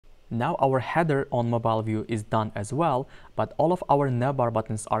Now our header on mobile view is done as well, but all of our navbar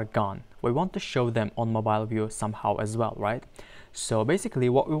buttons are gone. We want to show them on mobile view somehow as well, right? So basically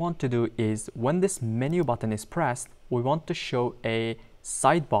what we want to do is when this menu button is pressed, we want to show a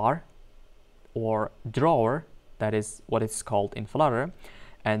sidebar or drawer, that is what it's called in Flutter,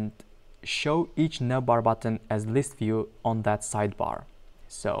 and show each navbar button as list view on that sidebar.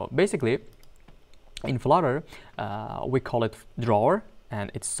 So basically in Flutter, we call it drawer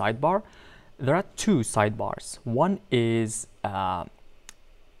and its sidebar. There are two sidebars. One is right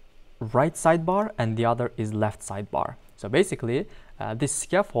sidebar and the other is left sidebar. So basically this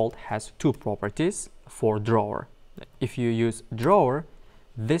scaffold has two properties for drawer. If you use drawer,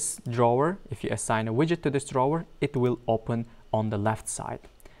 this drawer, if you assign a widget to this drawer, it will open on the left side.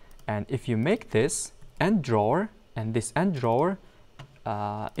 And if you make this end drawer, and this end drawer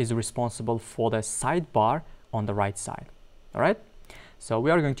is responsible for the sidebar on the right side. All right, so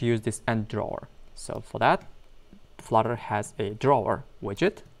we are going to use this end drawer. So for that, Flutter has a drawer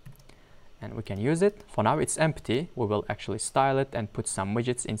widget and we can use it. For now it's empty. We will actually style it and put some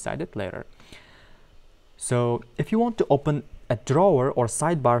widgets inside it later. So if you want to open a drawer or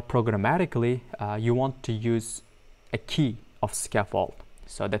sidebar programmatically, you want to use a key of scaffold.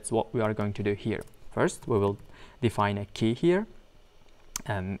 So that's what we are going to do here. First, we will define a key here,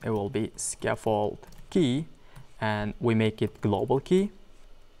 and it will be scaffold key, and we make it global key.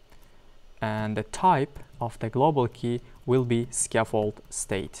 And the type of the global key will be scaffold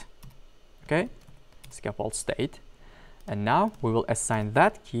state. Okay, scaffold state. And now we will assign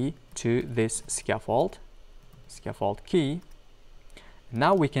that key to this scaffold key.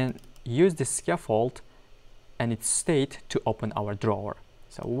 Now we can use this scaffold and its state to open our drawer.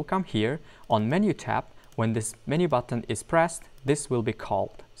 So we'll come here on menu tab. When this menu button is pressed, this will be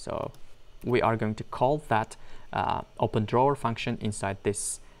called. So we are going to call that open drawer function inside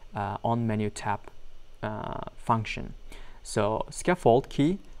this on menu tab function. So scaffold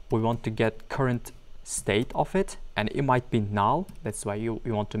key, we want to get current state of it, and it might be null. That's why you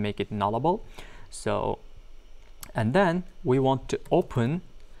want to make it nullable. So, and then we want to open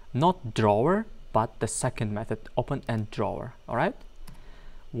not drawer, but the second method, open end drawer. All right.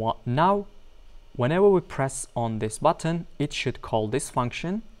 Now, whenever we press on this button, it should call this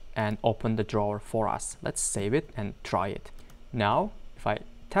function and open the drawer for us. Let's save it and try it. Now, if I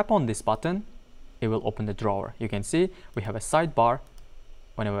tap on this button, it will open the drawer. You can see we have a sidebar.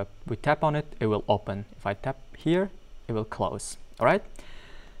 Whenever we tap on it, it will open. If I tap here, it will close. All right.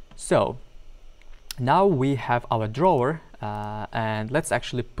 So now we have our drawer, and let's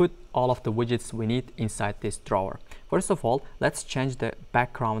actually put all of the widgets we need inside this drawer. First of all, let's change the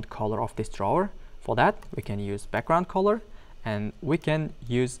background color of this drawer. For that, we can use background color, and we can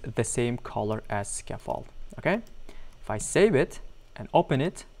use the same color as scaffold. Okay. If I save it and open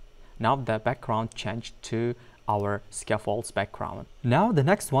it, now the background changed to our scaffold's background. Now the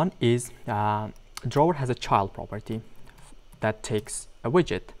next one is drawer has a child property that takes a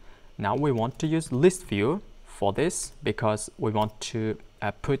widget. Now we want to use list view for this because we want to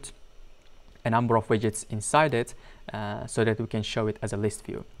put a number of widgets inside it so that we can show it as a list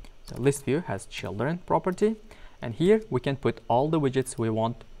view. So list view has children property, and here we can put all the widgets we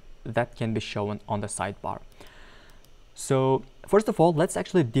want that can be shown on the sidebar. So first of all, let's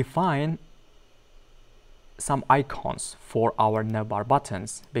actually define some icons for our navbar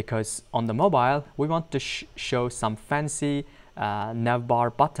buttons, because on the mobile we want to show some fancy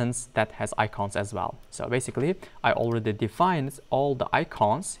navbar buttons that has icons as well. So basically I already defined all the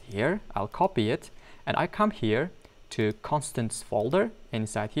icons here. I'll copy it and I come here to constants folder.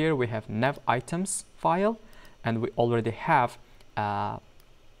 Inside here we have nav items file, and we already have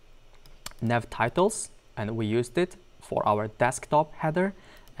nav titles, and we used it for our desktop header,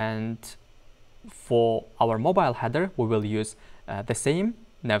 and for our mobile header we will use the same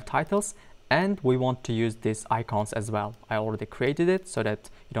nav titles, and we want to use these icons as well. I already created it so that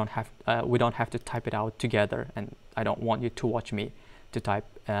we don't have to type it out together, and I don't want you to watch me to type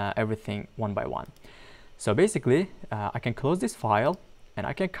everything one by one. So basically I can close this file, and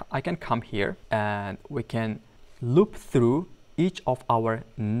I can come here and we can loop through each of our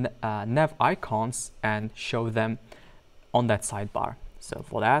nav icons and show them on that sidebar. So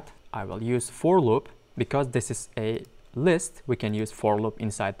for that I will use for loop. Because this is a list, we can use for loop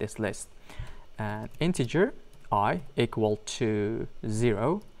inside this list. And integer I equal to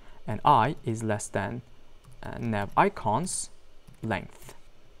 0, and I is less than nav icons length.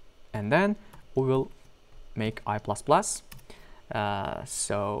 And then we will make I++.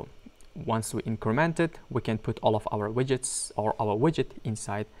 So once we increment it, we can put all of our widgets or our widget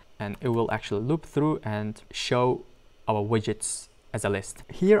inside, and it will actually loop through and show our widgets as a list.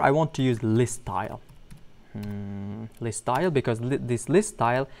 Here I want to use list style. List style because this list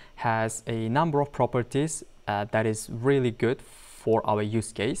style has a number of properties that is really good for our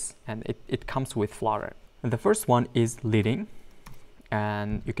use case, and it comes with Flutter. And the first one is leading,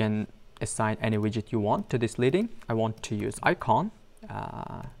 and you can assign any widget you want to this leading. I want to use icon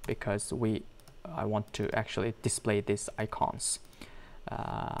because I want to actually display these icons.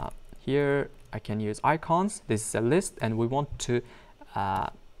 Here I can use icons. This is a list, and we want to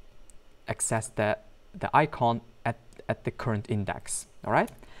access the icon at the current index. All right.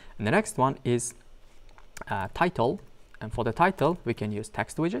 And the next one is title, and for the title we can use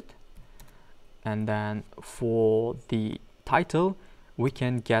text widget. And then for the title we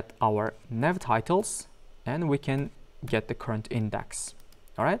can get our nav titles, and we can get the current index.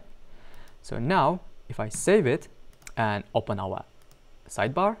 All right. So now if I save it and open our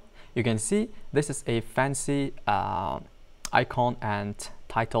sidebar, you can see this is a fancy icon and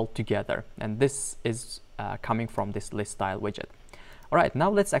title together, and this is coming from this list style widget. All right, now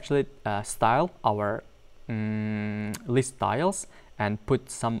let's actually style our list styles and put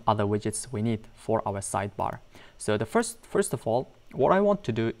some other widgets we need for our sidebar. So the first of all, what I want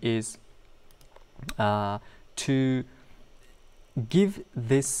to do is to give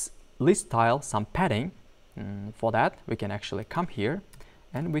this list style some padding. For that, we can actually come here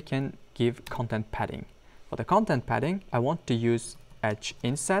and we can give content padding. For the content padding, I want to use edge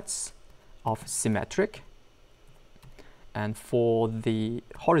insets of symmetric. And for the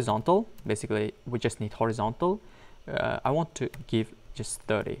horizontal, basically we just need horizontal. I want to give just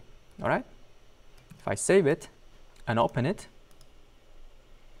 30. All right. If I save it and open it,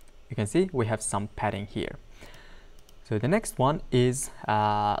 you can see we have some padding here. So the next one is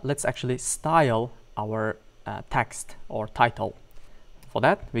let's actually style our text or title. For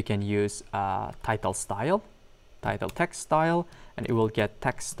that, we can use title style, title text style, and it will get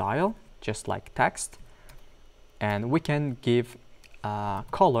text style just like text. And we can give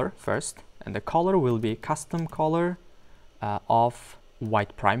color first, and the color will be custom color of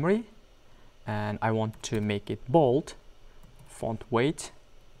white primary, and I want to make it bold. Font weight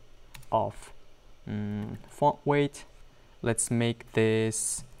of font weight, let's make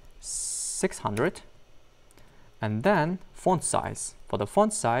this 600. And then font size. For the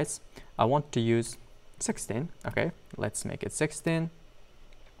font size, I want to use 16. Okay, let's make it 16.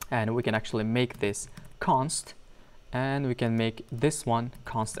 And we can actually make this const, and we can make this one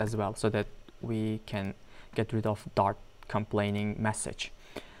const as well, so that we can get rid of Dart complaining message.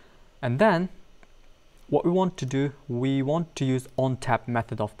 And then what we want to do, we want to use onTap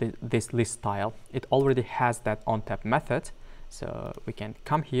method of this list style. It already has that onTap method, so we can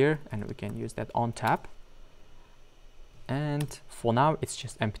come here and we can use that onTap. And for now it's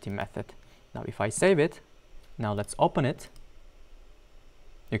just empty method. Now if I save it, now let's open it.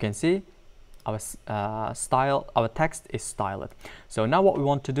 You can see our our text is styled. So now what we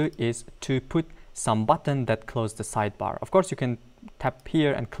want to do is to put some button that close the sidebar. Of course you can tap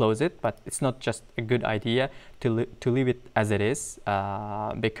here and close it, but it's not just a good idea to leave it as it is,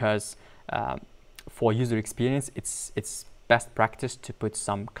 because for user experience it's best practice to put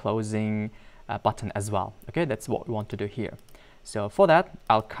some closing button as well. Okay, that's what we want to do here. So for that,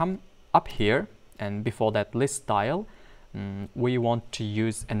 I'll come up here, and before that list style, we want to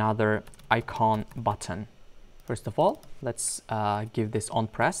use another icon button. First of all, let's give this on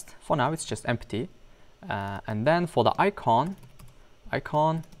pressed. For now it's just empty, and then for the icon,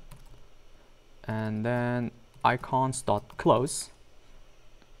 and then icons.close.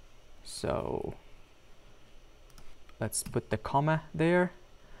 So let's put the comma there.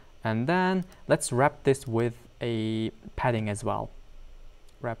 And then let's wrap this with a padding as well.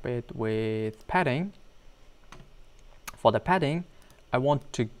 Wrap it with padding. For the padding, I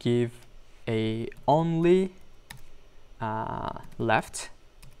want to give a only left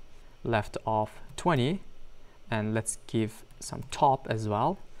of 20, and let's give some top as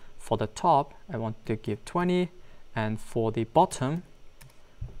well. For the top, I want to give 20, and for the bottom,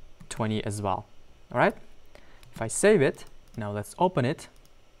 20 as well. All right. If I save it, now let's open it.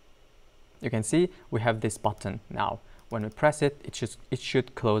 You can see we have this button now. When we press it, it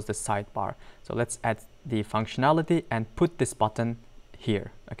should close the sidebar. So let's add the functionality and put this button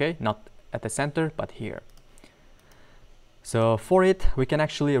here. Okay, not at the center, but here. So for it, we can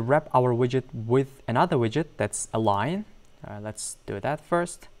actually wrap our widget with another widget that's align. Let's do that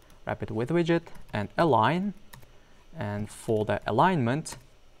first. Wrap it with widget and align. And for the alignment,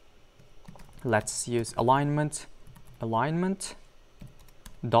 let's use alignment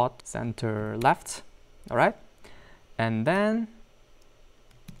dot center left. All right, and then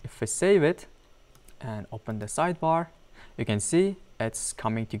if we save it and open the sidebar, you can see it's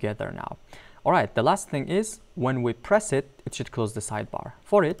coming together now. All right, the last thing is when we press it, it should close the sidebar.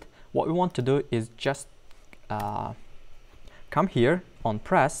 For it, what we want to do is just come here on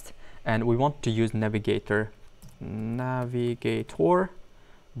pressed, and we want to use navigator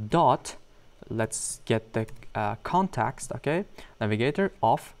dot, let's get the context, okay, navigator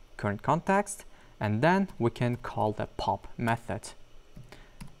of current context, and then we can call the pop method.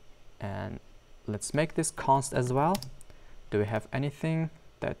 And let's make this const as well. Do we have anything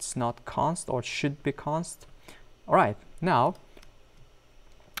that's not const or should be const? All right, now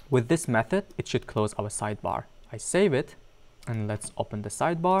with this method, it should close our sidebar. I save it, and let's open the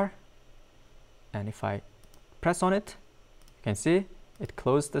sidebar. And if I press on it, you can see it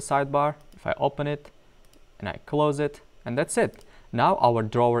closed the sidebar. If I open it and I close it, and that's it. Now our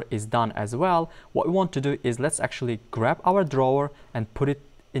drawer is done as well. What we want to do is let's actually grab our drawer and put it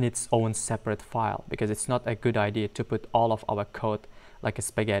in its own separate file, because it's not a good idea to put all of our code like a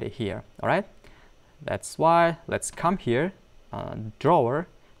spaghetti here. All right, that's why let's come here, drawer,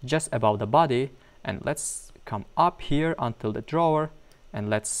 just above the body, and let's come up here until the drawer, and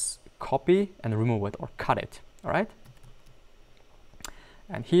let's copy and remove it or cut it. All right,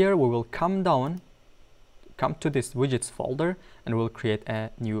 and here we will come down, come to this widgets folder, and we'll create a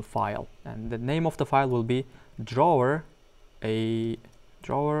new file, and the name of the file will be drawer.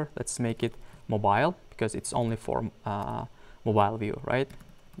 Let's make it mobile, because it's only for mobile view, right?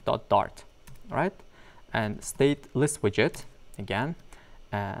 .dart, right? And state list widget again,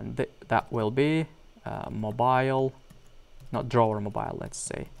 and that will be mobile, not drawer mobile, let's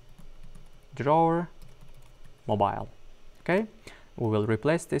say drawer mobile. Okay, we will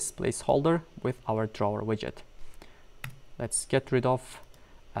replace this placeholder with our drawer widget. Let's get rid of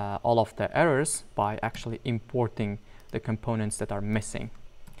all of the errors by actually importing the components that are missing.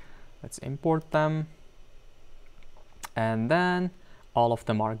 Let's import them, and then all of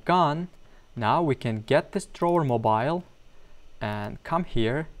them are gone. Now we can get this drawer mobile and come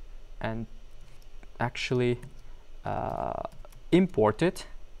here and actually import it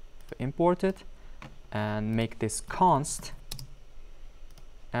and make this const,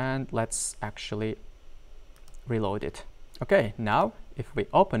 and let's actually reload it. Okay, now if we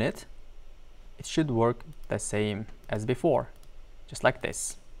open it, it should work the same as before, just like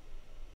this.